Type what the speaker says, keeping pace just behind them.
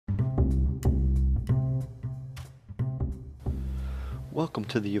Welcome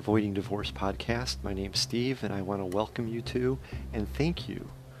to the Avoiding Divorce podcast. My name's Steve, and I want to welcome you to and thank you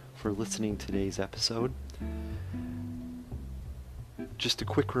for listening to today's episode. Just a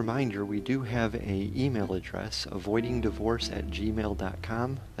quick reminder, we do have an email address,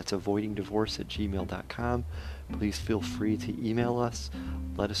 avoidingdivorce@gmail.com. That's avoidingdivorce@gmail.com. Please feel free to email us.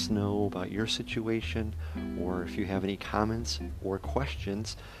 Let us know about your situation, or if you have any comments or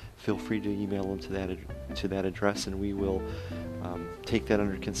questions, feel free to email them to that address, and we will take that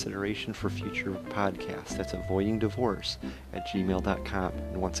under consideration for future podcasts. That's avoidingdivorce@gmail.com.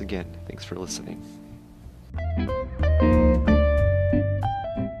 And once again, thanks for listening.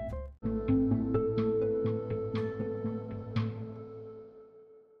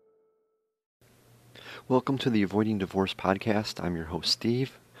 Welcome to the Avoiding Divorce podcast. I'm your host,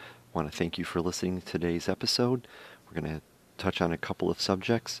 Steve. I want to thank you for listening to today's episode. We're going to touch on a couple of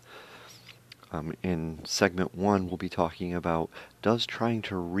subjects. In segment 1, we'll be talking about, does trying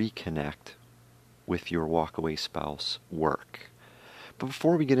to reconnect with your walkaway spouse work? But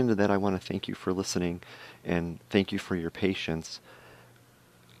before we get into that, I want to thank you for listening and thank you for your patience.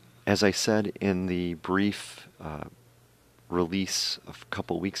 As I said in the brief release a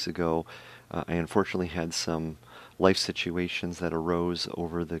couple weeks ago, I unfortunately had some life situations that arose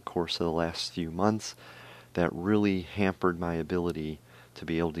over the course of the last few months that really hampered my ability to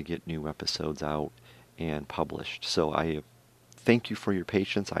be able to get new episodes out and published. So I thank you for your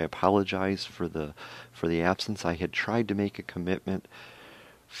patience. I apologize for the absence. I had tried to make a commitment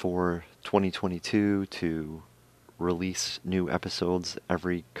for 2022 to release new episodes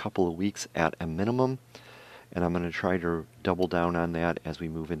every couple of weeks at a minimum, and I'm going to try to double down on that as we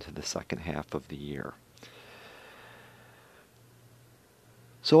move into the second half of the year.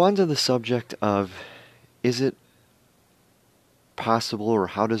 So on to the subject of, is it possible, or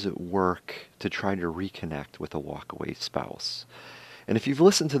how does it work to try to reconnect with a walkaway spouse? And if you've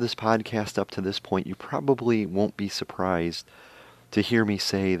listened to this podcast up to this point, you probably won't be surprised to hear me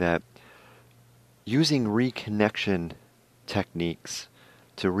say that using reconnection techniques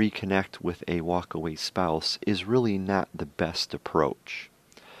to reconnect with a walkaway spouse is really not the best approach.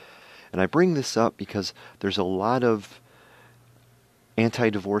 And I bring this up because there's a lot of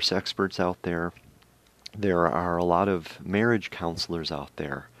anti-divorce experts out there. There are a lot of marriage counselors out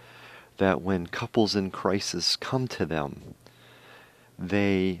there that when couples in crisis come to them,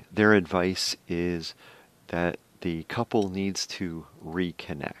 their advice is that the couple needs to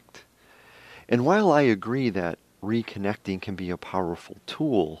reconnect. And while I agree that reconnecting can be a powerful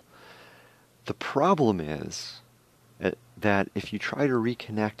tool, the problem is that if you try to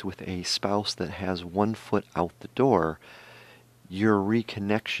reconnect with a spouse that has one foot out the door, your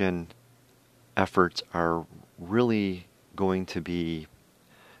reconnection efforts are really going to be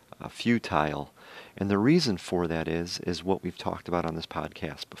futile. And the reason for that is what we've talked about on this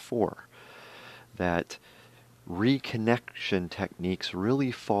podcast before, that reconnection techniques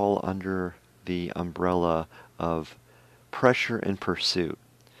really fall under the umbrella of pressure and pursuit.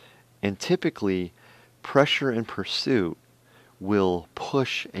 And typically, pressure and pursuit will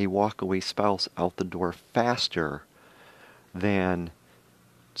push a walkaway spouse out the door faster than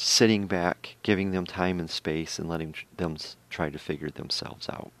sitting back, giving them time and space, and letting them try to figure themselves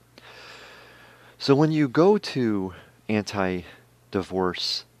out. So when you go to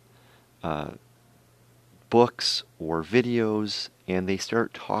anti-divorce books or videos, and they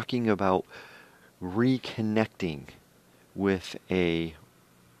start talking about reconnecting with an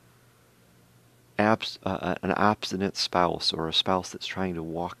obstinate spouse, or a spouse that's trying to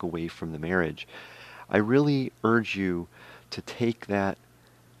walk away from the marriage, I really urge you to take that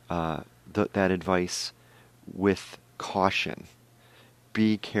advice with caution.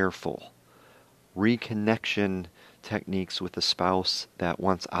 Be careful. Reconnection techniques with a spouse that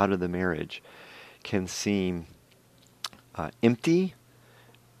wants out of the marriage can seem empty.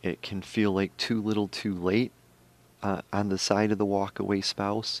 It can feel like too little too late on the side of the walkaway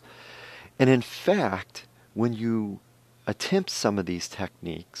spouse. And in fact, when you attempt some of these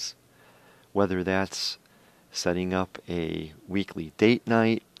techniques, whether that's setting up a weekly date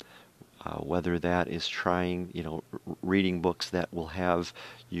night, whether that is trying, reading books that will have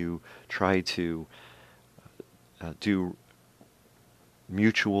you try to do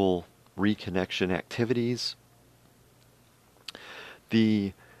mutual reconnection activities,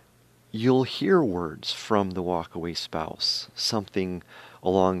 you'll hear words from the walkaway spouse, something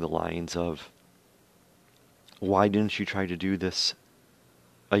along the lines of, why didn't you try to do this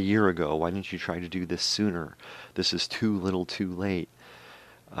a year ago? Why didn't you try to do this sooner? This is too little too late.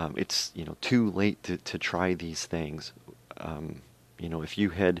 It's too late to try these things. If you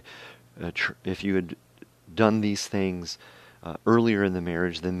had done these things earlier in the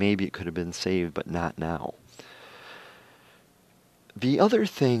marriage, then maybe it could have been saved, but not now. The other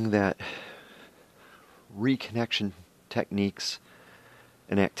thing that reconnection techniques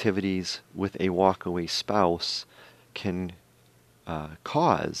and activities with a walkaway spouse can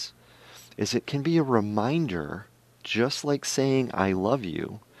cause is it can be a reminder, just like saying I love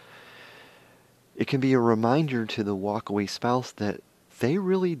you. It can be a reminder to the walkaway spouse that they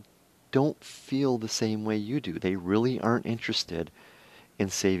really don't feel the same way you do. They really aren't interested in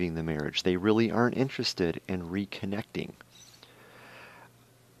saving the marriage. They really aren't interested in reconnecting.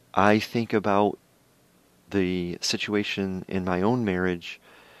 I think about the situation in my own marriage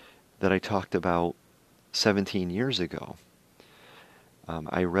that I talked about 17 years ago.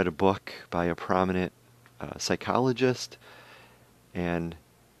 I read a book by a prominent psychologist, and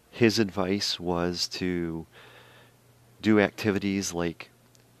his advice was to do activities like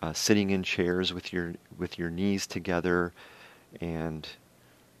sitting in chairs with your knees together and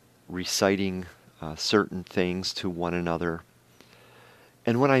reciting certain things to one another.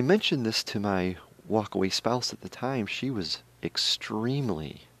 And when I mentioned this to my walkaway spouse at the time, she was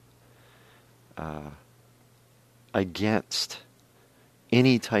extremely against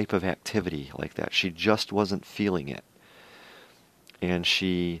any type of activity like that. She just wasn't feeling it. And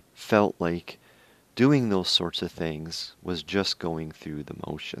she felt like doing those sorts of things was just going through the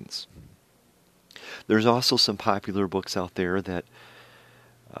motions. There's also some popular books out there that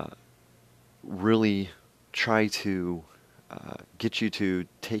really try to get you to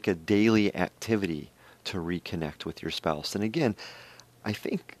take a daily activity to reconnect with your spouse. And again, I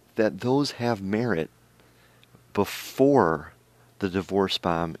think that those have merit before the divorce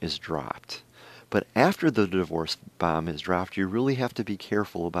bomb is dropped. But after the divorce bomb is dropped, you really have to be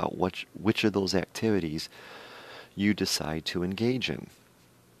careful about which of those activities you decide to engage in.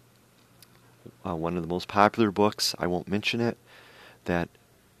 One of the most popular books, I won't mention it, that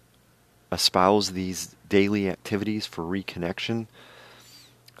espouse these daily activities for reconnection.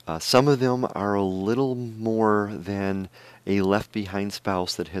 Some of them are a little more than a left-behind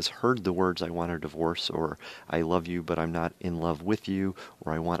spouse that has heard the words, I want a divorce, or I love you, but I'm not in love with you,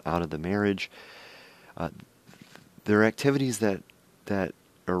 or I want out of the marriage. There are activities that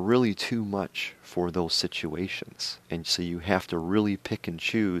are really too much for those situations. And so you have to really pick and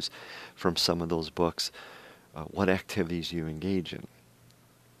choose from some of those books what activities you engage in.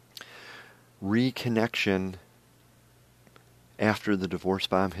 Reconnection after the divorce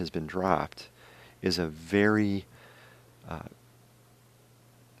bomb has been dropped is a very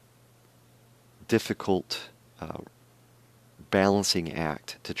difficult balancing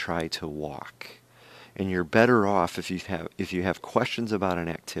act to try to walk. And you're better off if you have questions about an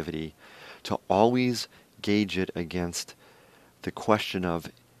activity to always gauge it against the question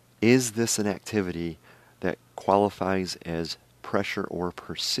of, is this an activity that qualifies as pressure or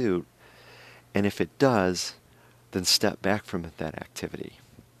pursuit? And if it does, then step back from that activity.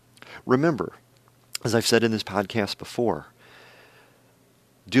 Remember, as I've said in this podcast before,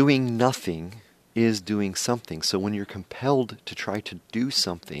 doing nothing is doing something. So when you're compelled to try to do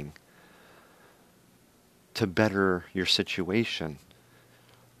something to better your situation,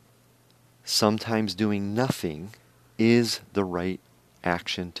 sometimes doing nothing is the right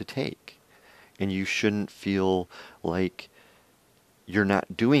action to take. And you shouldn't feel like you're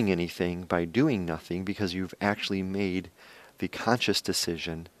not doing anything by doing nothing, because you've actually made the conscious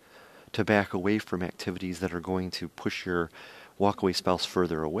decision to back away from activities that are going to push your walkaway spouse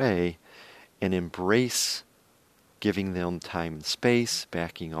further away, and embrace giving them time and space,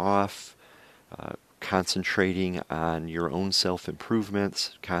 backing off, concentrating on your own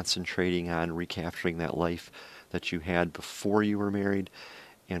self-improvements, concentrating on recapturing that life that you had before you were married,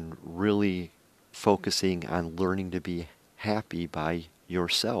 and really focusing on learning to be happy by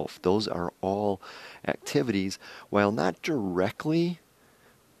yourself. Those are all activities, while not directly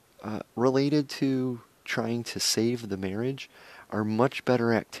related to trying to save the marriage, are much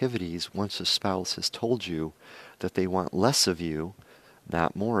better activities once a spouse has told you that they want less of you,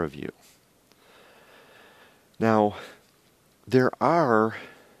 not more of you. Now, there are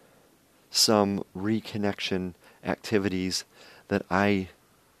some reconnection activities that I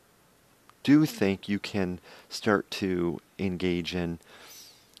do think you can start to engage in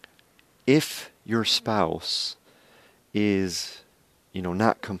if your spouse is,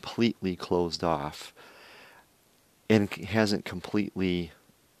 not completely closed off and hasn't completely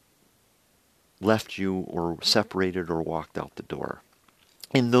left you or separated or walked out the door.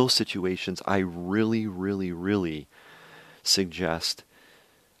 In those situations, I really, really, really suggest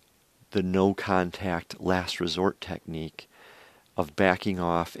the no contact last resort technique of backing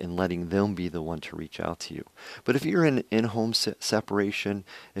off and letting them be the one to reach out to you. But if you're in in-home separation,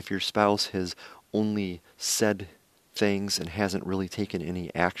 if your spouse has only said things and hasn't really taken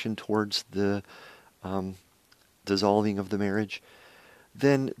any action towards the dissolving of the marriage,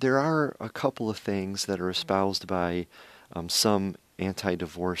 then there are a couple of things that are espoused by some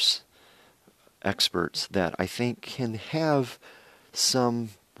anti-divorce experts that I think can have some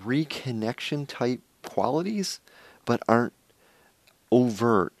reconnection type qualities, but aren't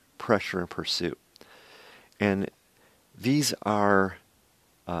overt pressure and pursuit. And these are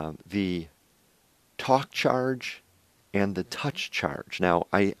the talk charge and the touch charge. Now,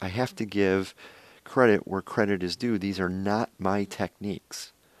 I have to give credit where credit is due. These are not my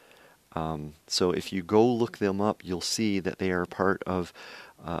techniques. So if you go look them up, you'll see that they are part of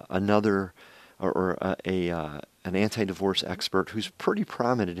another or an anti-divorce expert who's pretty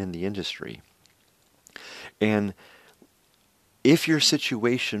prominent in the industry. And if your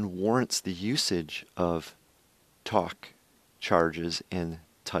situation warrants the usage of talk charges and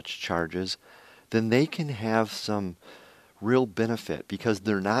touch charges, then they can have some real benefit because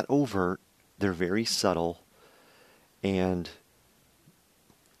they're not overt, they're very subtle, and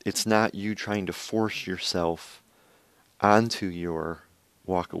it's not you trying to force yourself onto your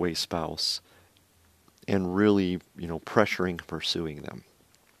walkaway spouse and really, pressuring, pursuing them.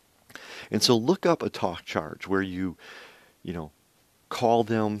 And so look up a talk charge where you call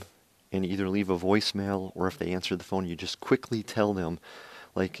them and either leave a voicemail, or if they answer the phone, you just quickly tell them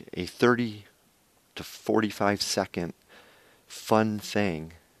like a 30 to 45 second fun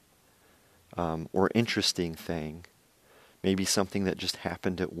thing or interesting thing, maybe something that just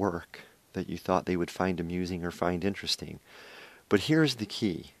happened at work that you thought they would find amusing or find interesting. But here's the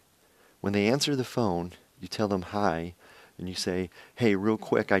key. When they answer the phone, you tell them hi, and you say, hey, real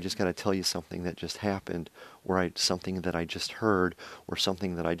quick, I just got to tell you something that just happened, or something that I just heard, or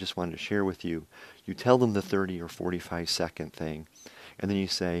something that I just wanted to share with you. You tell them the 30 or 45 second thing, and then you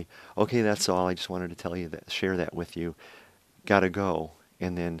say, okay, that's all. I just wanted to tell you that, share that with you. Gotta go,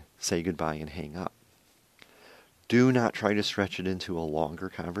 and then say goodbye and hang up. Do not try to stretch it into a longer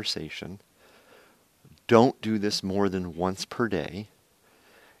conversation. Don't do this more than once per day.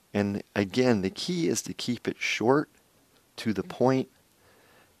 And again, the key is to keep it short, to the point,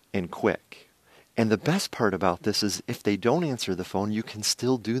 and quick. And the best part about this is if they don't answer the phone, you can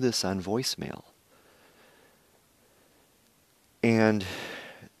still do this on voicemail. And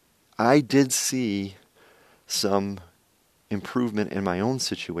I did see some improvement in my own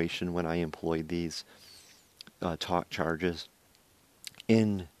situation when I employed these talk charges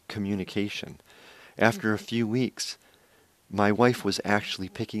in communication. After a few weeks, my wife was actually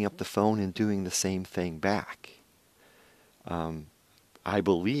picking up the phone and doing the same thing back. I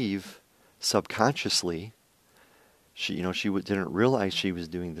believe subconsciously, she didn't realize she was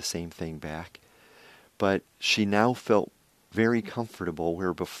doing the same thing back, but she now felt very comfortable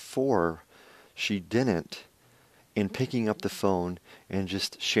where before she didn't, in picking up the phone and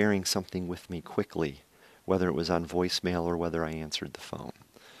just sharing something with me quickly, whether it was on voicemail or whether I answered the phone.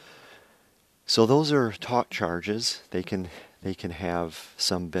 So those are talk charges. They can have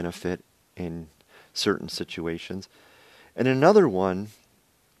some benefit in certain situations. And another one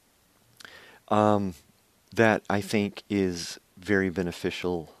that I think is very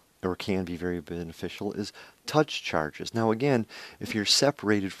beneficial or can be very beneficial is touch charges. Now again, if you're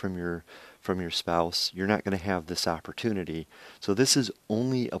separated from your spouse, you're not going to have this opportunity. So this is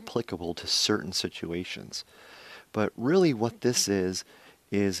only applicable to certain situations. But really what this is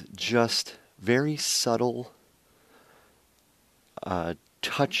just very subtle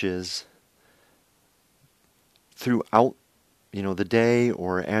touches throughout the day,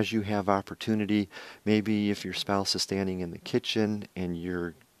 or as you have opportunity. Maybe if your spouse is standing in the kitchen and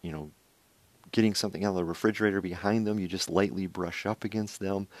you're getting something out of the refrigerator behind them, you just lightly brush up against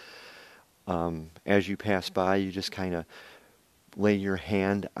them. As you pass by, you just kind of lay your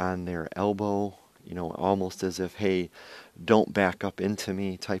hand on their elbow, almost as if, hey, don't back up into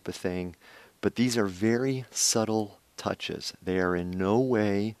me type of thing. But these are very subtle touches. They are in no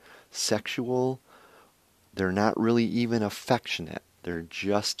way sexual. They're not really even affectionate. They're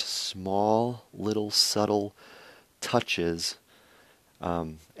just small, little, subtle touches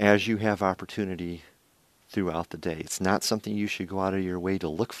as you have opportunity throughout the day. It's not something you should go out of your way to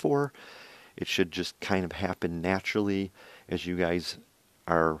look for. It should just kind of happen naturally as you guys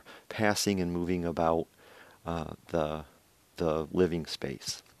are passing and moving about the living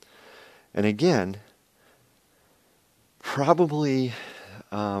space. And again, probably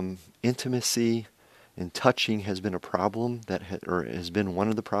intimacy and touching has been a problem that has been one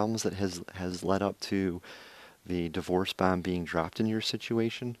of the problems that has led up to the divorce bomb being dropped in your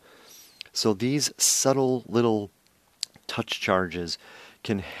situation. So these subtle little touch charges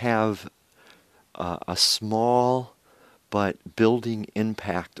can have a small but building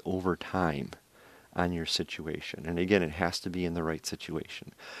impact over time on your situation. And again, it has to be in the right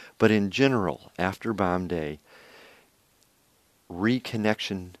situation. But in general, after bomb day,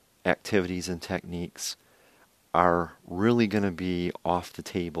 reconnection activities and techniques are really going to be off the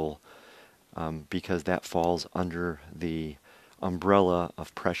table because that falls under the umbrella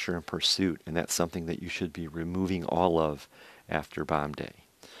of pressure and pursuit, and that's something that you should be removing all of after bomb day.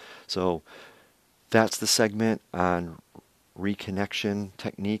 So that's the segment on reconnection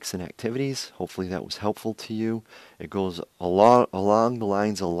techniques and activities. Hopefully that was helpful to you. It goes along the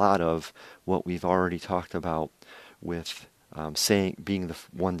lines a lot of what we've already talked about with being the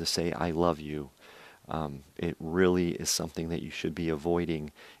one to say I love you. It really is something that you should be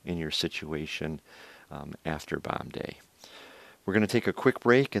avoiding in your situation after bomb day. We're going to take a quick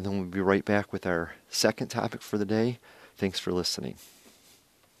break and then we'll be right back with our second topic for the day. Thanks for listening.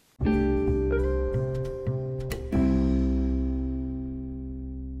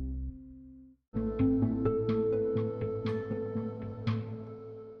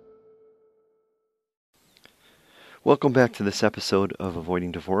 Welcome back to this episode of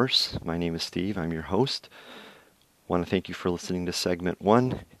Avoiding Divorce. My name is Steve. I'm your host. I want to thank you for listening to segment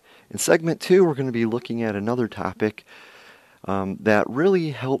 1. In segment 2, we're going to be looking at another topic that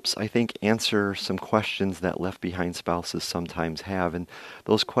really helps, I think, answer some questions that left behind spouses sometimes have. And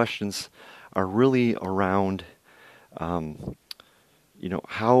those questions are really around, how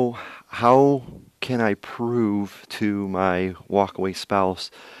can I prove to my walkaway spouse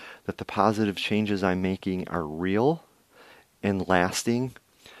that the positive changes I'm making are real and lasting?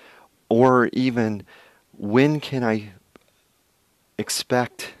 Or even, when can I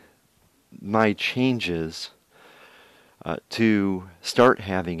expect my changes to start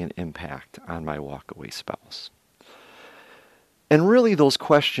having an impact on my walkaway spouse? And really those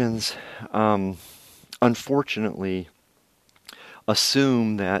questions, unfortunately,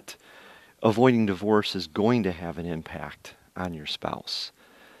 assume that avoiding divorce is going to have an impact on your spouse.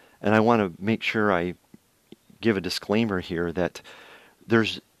 And I want to make sure I give a disclaimer here that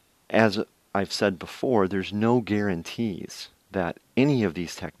as I've said before, there's no guarantees that any of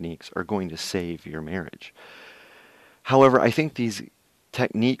these techniques are going to save your marriage. However, I think these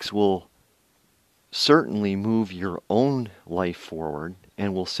techniques will certainly move your own life forward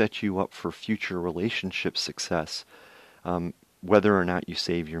and will set you up for future relationship success, whether or not you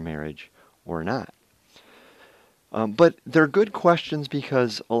save your marriage or not. But they're good questions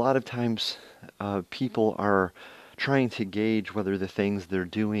because a lot of times people are trying to gauge whether the things they're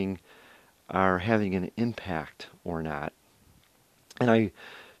doing are having an impact or not. And I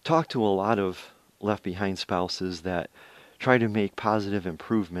talk to a lot of left behind spouses that try to make positive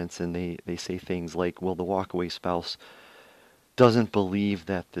improvements, and they say things like, well, the walkaway spouse doesn't believe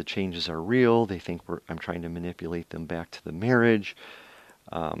that the changes are real. They think I'm trying to manipulate them back to the marriage.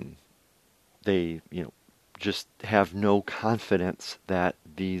 They just have no confidence that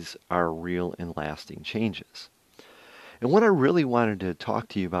these are real and lasting changes. And what I really wanted to talk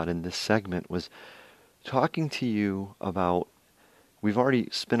to you about in this segment was talking to you about, we've already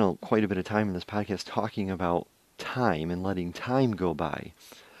spent quite a bit of time in this podcast talking about time and letting time go by.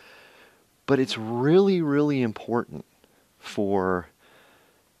 But it's really, really important for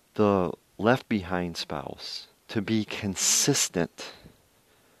the left behind spouse to be consistent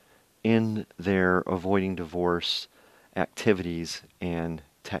in their avoiding divorce activities and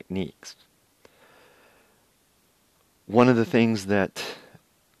techniques. One of the things that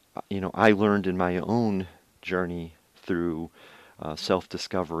I learned in my own journey through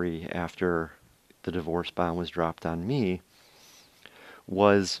self-discovery after the divorce bomb was dropped on me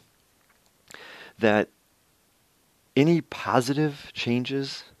was that any positive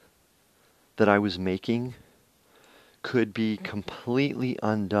changes that I was making could be completely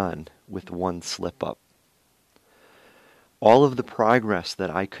undone with one slip up. All of the progress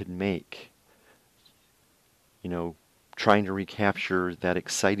that I could make, trying to recapture that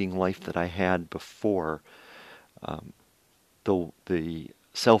exciting life that I had before, the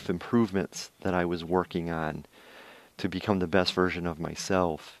self-improvements that I was working on to become the best version of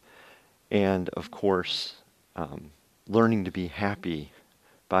myself, and of course, learning to be happy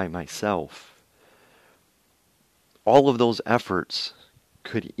by myself. All of those efforts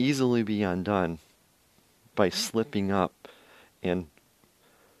could easily be undone by slipping up and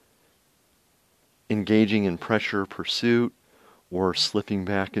engaging in pressure pursuit or slipping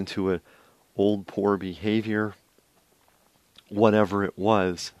back into an old poor behavior, whatever it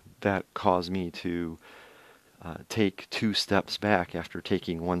was that caused me to take 2 steps back after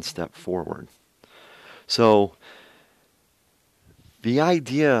taking 1 step forward. So the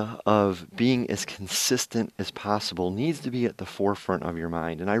idea of being as consistent as possible needs to be at the forefront of your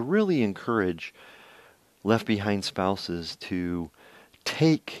mind. And I really encourage left behind spouses to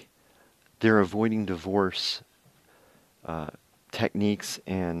take their avoiding divorce techniques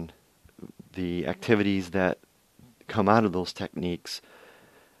and the activities that come out of those techniques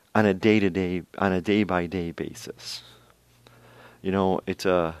on a day-by-day basis. You know, it's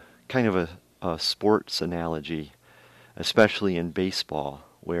a kind of a sports analogy, especially in baseball,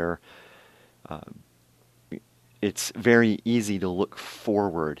 where it's very easy to look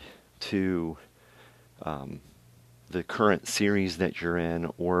forward to the current series that you're in,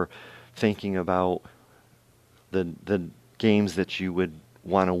 or thinking about the games that you would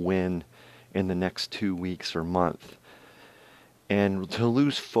want to win in the next 2 weeks or month, and to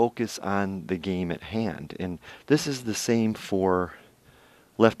lose focus on the game at hand. And this is the same for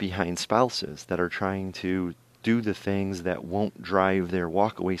left behind spouses that are trying to do the things that won't drive their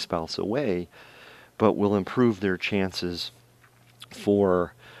walkaway spouse away, but will improve their chances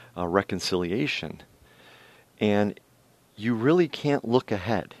for reconciliation. And you really can't look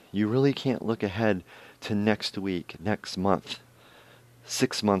ahead. You really can't look ahead to next week, next month,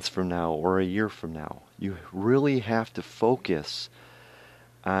 6 months from now, or a year from now. You really have to focus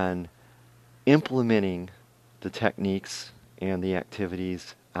on implementing the techniques and the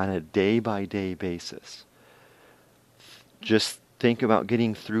activities on a day-by-day basis. Just think about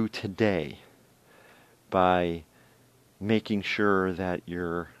getting through today by making sure that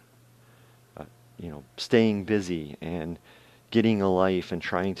you're staying busy and getting a life and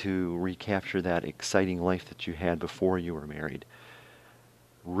trying to recapture that exciting life that you had before you were married.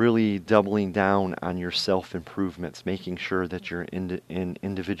 Really doubling down on your self-improvements, making sure that you're in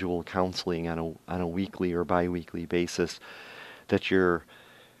individual counseling on a weekly or bi-weekly basis, that you're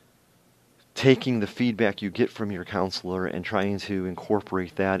taking the feedback you get from your counselor and trying to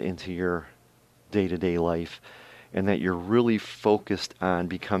incorporate that into your day-to-day life, and that you're really focused on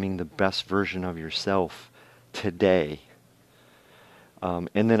becoming the best version of yourself today.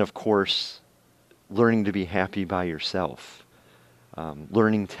 And then, of course, learning to be happy by yourself.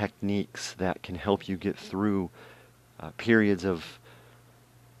 Learning techniques that can help you get through periods of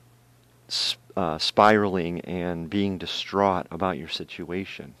spiraling and being distraught about your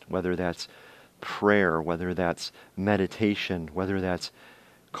situation, whether that's prayer, whether that's meditation, whether that's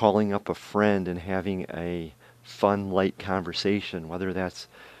calling up a friend and having a fun, light conversation, whether that's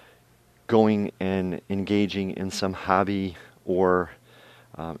going and engaging in some hobby or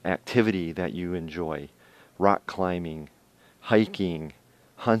activity that you enjoy, rock climbing, hiking,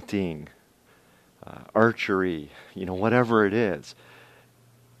 hunting, archery, whatever it is.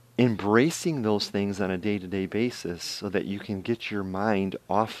 Embracing those things on a day-to-day basis so that you can get your mind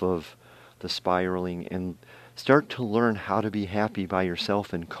off of the spiraling and start to learn how to be happy by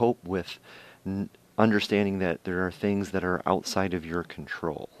yourself and cope with understanding that there are things that are outside of your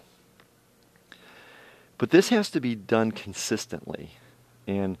control. But this has to be done consistently.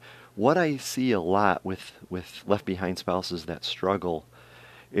 And what I see a lot with left behind spouses that struggle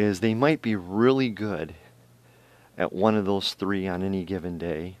is they might be really good at one of those 3 on any given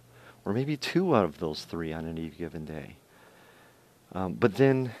day, or maybe 2 out of those 3 on any given day. But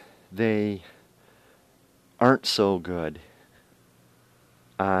then they aren't so good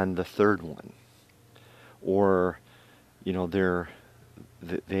on the 3rd one. Or,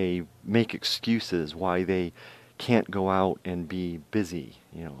 they make excuses why they can't go out and be busy.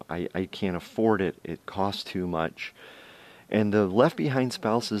 I can't afford it. It costs too much. And the left behind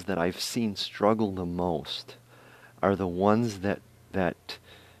spouses that I've seen struggle the most are the ones that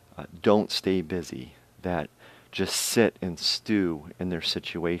don't stay busy, that just sit and stew in their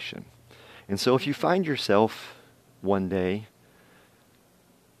situation. And so if you find yourself one day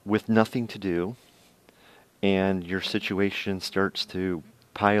with nothing to do, and your situation starts to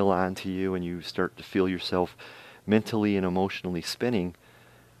pile onto you and you start to feel yourself mentally and emotionally spinning,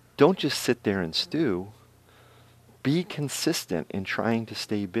 don't just sit there and stew. Be consistent in trying to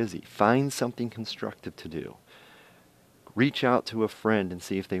stay busy. Find something constructive to do. Reach out to a friend and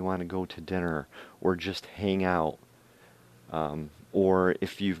see if they want to go to dinner or just hang out. Or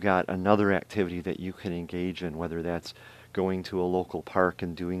if you've got another activity that you can engage in, whether that's going to a local park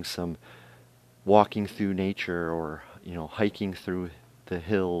and doing some walking through nature, or hiking through the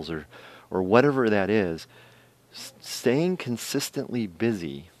hills, or whatever that is, staying consistently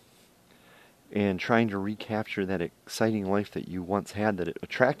busy and trying to recapture that exciting life that you once had, that it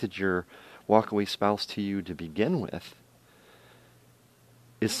attracted your walkaway spouse to you to begin with,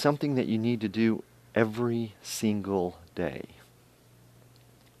 is something that you need to do every single day,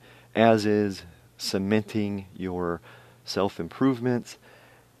 as is cementing your self-improvements,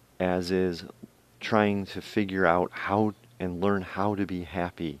 as is trying to figure out how and learn how to be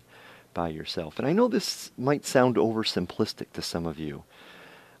happy by yourself. And I know this might sound oversimplistic to some of you,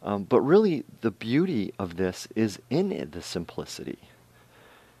 but really the beauty of this is in the simplicity.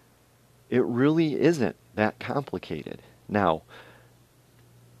 It really isn't that complicated. Now,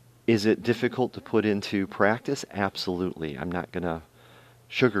 is it difficult to put into practice? Absolutely. I'm not going to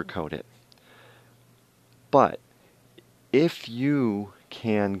sugarcoat it. But if you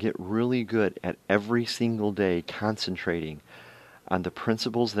can get really good at every single day concentrating on the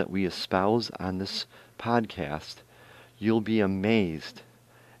principles that we espouse on this podcast, you'll be amazed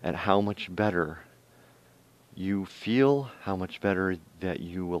at how much better you feel, how much better that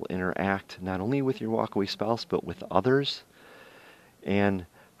you will interact not only with your walkaway spouse but with others, and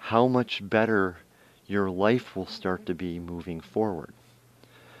how much better your life will start to be moving forward.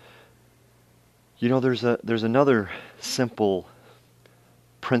 You know, there's another simple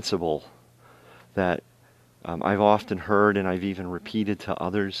principle that I've often heard and I've even repeated to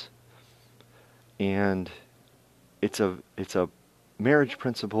others, and it's a marriage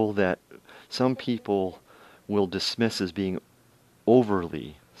principle that some people will dismiss as being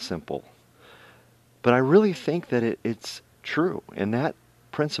overly simple. But I really think that it's true, and that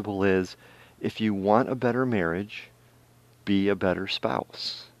principle is, if you want a better marriage, be a better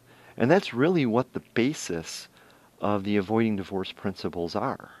spouse. And that's really what the basis of the avoiding divorce principles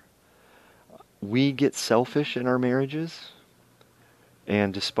are. We get selfish in our marriages,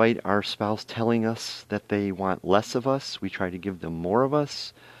 and despite our spouse telling us that they want less of us, we try to give them more of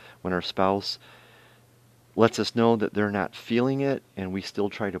us. When our spouse lets us know that they're not feeling it, and we still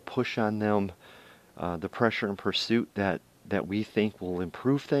try to push on them the pressure and pursuit that we think will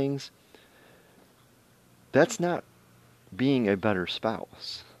improve things, that's not being a better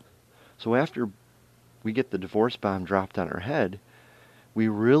spouse. So after we get the divorce bomb dropped on our head, we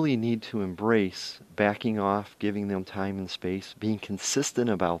really need to embrace backing off, giving them time and space, being consistent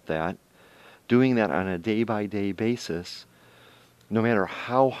about that, doing that on a day-by-day basis, no matter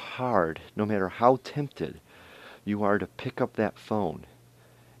how hard, no matter how tempted you are to pick up that phone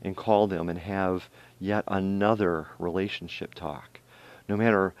and call them and have yet another relationship talk. No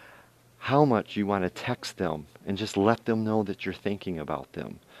matter how much you want to text them and just let them know that you're thinking about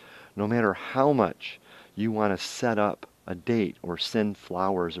them. No matter how much you want to set up a date or send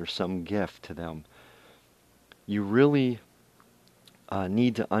flowers or some gift to them, you really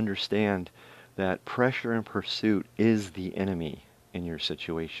need to understand that pressure and pursuit is the enemy in your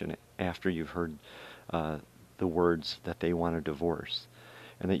situation after you've heard the words that they want a divorce.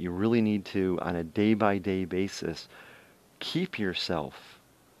 And that you really need to, on a day-by-day basis, keep yourself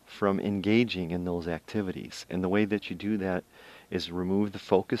from engaging in those activities. And the way that you do that is remove the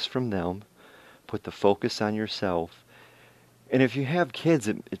focus from them, put the focus on yourself. And if you have kids,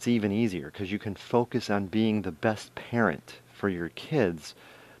 it's even easier, because you can focus on being the best parent for your kids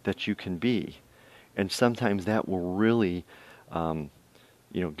that you can be. And sometimes that will really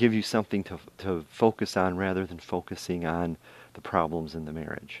give you something to focus on rather than focusing on the problems in the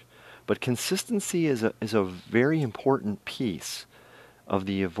marriage. But consistency is a very important piece of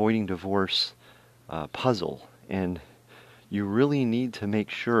the avoiding divorce puzzle, and you really need to make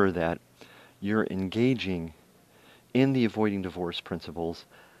sure that you're engaging in the avoiding divorce principles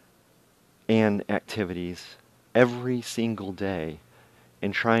and activities every single day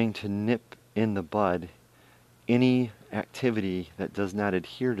and trying to nip in the bud any activity that does not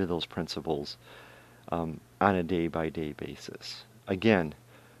adhere to those principles on a day-by-day basis. Again,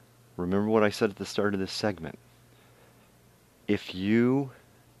 remember what I said at the start of this segment. If you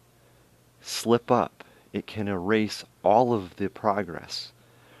slip up, it can erase all of the progress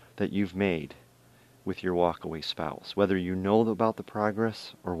that you've made with your walkaway spouse, whether you know about the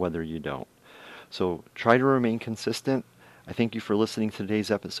progress or whether you don't. So try to remain consistent. I thank you for listening to today's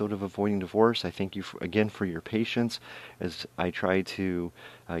episode of Avoiding Divorce. I thank you again for your patience as I try to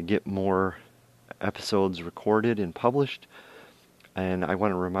get more episodes recorded and published. And I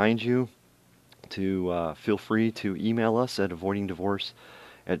want to remind you to feel free to email us at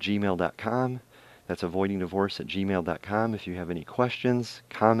avoidingdivorce@gmail.com. That's avoidingdivorce@gmail.com if you have any questions,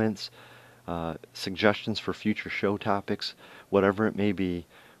 comments, suggestions for future show topics, whatever it may be.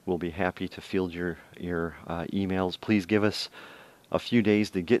 We'll be happy to field your emails. Please give us a few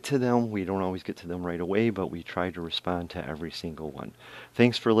days to get to them. We don't always get to them right away, but we try to respond to every single one.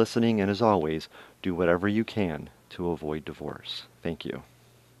 Thanks for listening, and as always, do whatever you can to avoid divorce. Thank you.